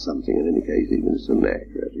write something in any case, even if it's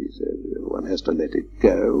inaccurate. He said, one has to let it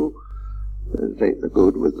go, take the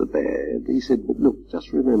good with the bad. He said, but look,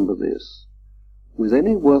 just remember this. With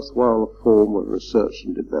any worthwhile form of research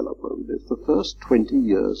and development, it's the first 20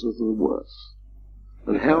 years of the worst.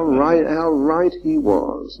 And how right he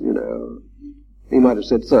was, you know. He might have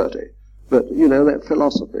said 30. But, you know, that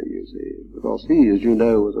philosophy, you see, because he, as you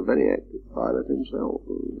know, was a very active pilot himself,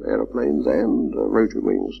 aeroplanes and rotary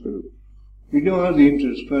wings too. You know how the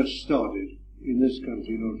interest first started in this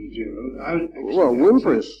country, not in Germany? Well,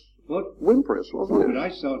 Wimpress What? Wimpress, wasn't But it? I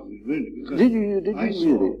started it really because Did you I saw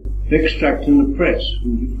really? the extract in the press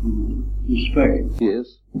from Spain.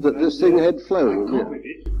 Yes. That this thing had I flown. Yeah. copied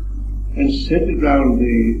it and sent it round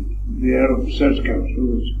the Air Research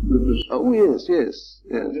Council with us. Oh, yes, yes,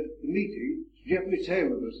 yes. At the meeting, Geoffrey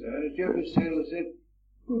Taylor was there. Geoffrey Taylor said,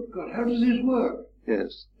 "Good God, how does this work?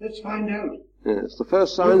 Yes, Let's find out." yes. The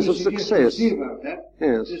first signs of success. See about that.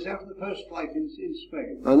 Yes. Just after the first flight in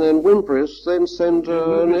Spain. And then Wimpress then sent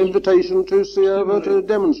an invitation to Sierra to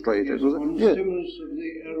demonstrate it. Yes, Was on it? the Yes. stimulus of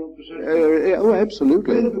the Air Research Yeah, oh,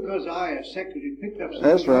 absolutely. Whether because I, as secretary, picked up something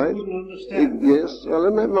That's right. I couldn't understand. Yes. Well,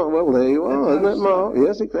 isn't that well, there you are. Isn't that marvelous?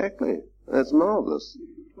 Yes, exactly. That's marvellous.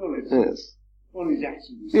 Well, it's Yes. all his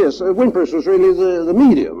accidents. Yes, Wimpress was really the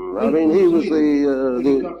medium. I mean, he was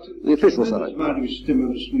the official side. Tremendous amount of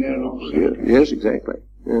stimulus from the aeronautics Yeah, sector. yes, exactly.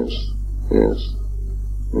 Yes, yes.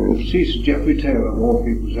 You see Sir Geoffrey Taylor, of all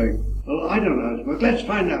people, saying, "Well, I don't know, but let's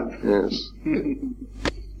find out." Yes.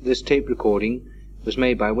 This tape recording was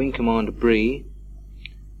made by Wing Commander Bree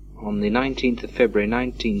on the 19th of February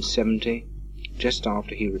 1970, just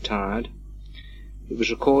after he retired. It was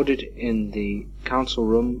recorded in the council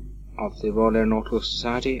room of the Royal Aeronautical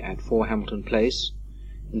Society at 4 Hamilton Place,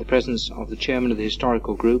 in the presence of the chairman of the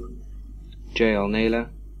historical group, J.L. Naylor,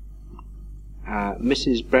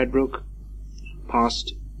 Mrs. Bradbrook,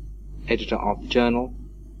 past editor of the journal,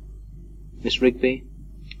 Miss Rigby,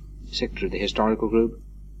 secretary of the historical group,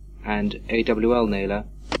 and A.W.L. Naylor,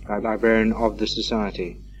 librarian of the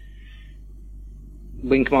society.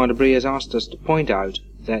 Wing Commander Bree has asked us to point out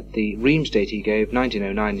that the Reims date he gave,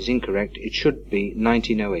 1909, is incorrect. It should be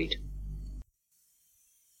 1908.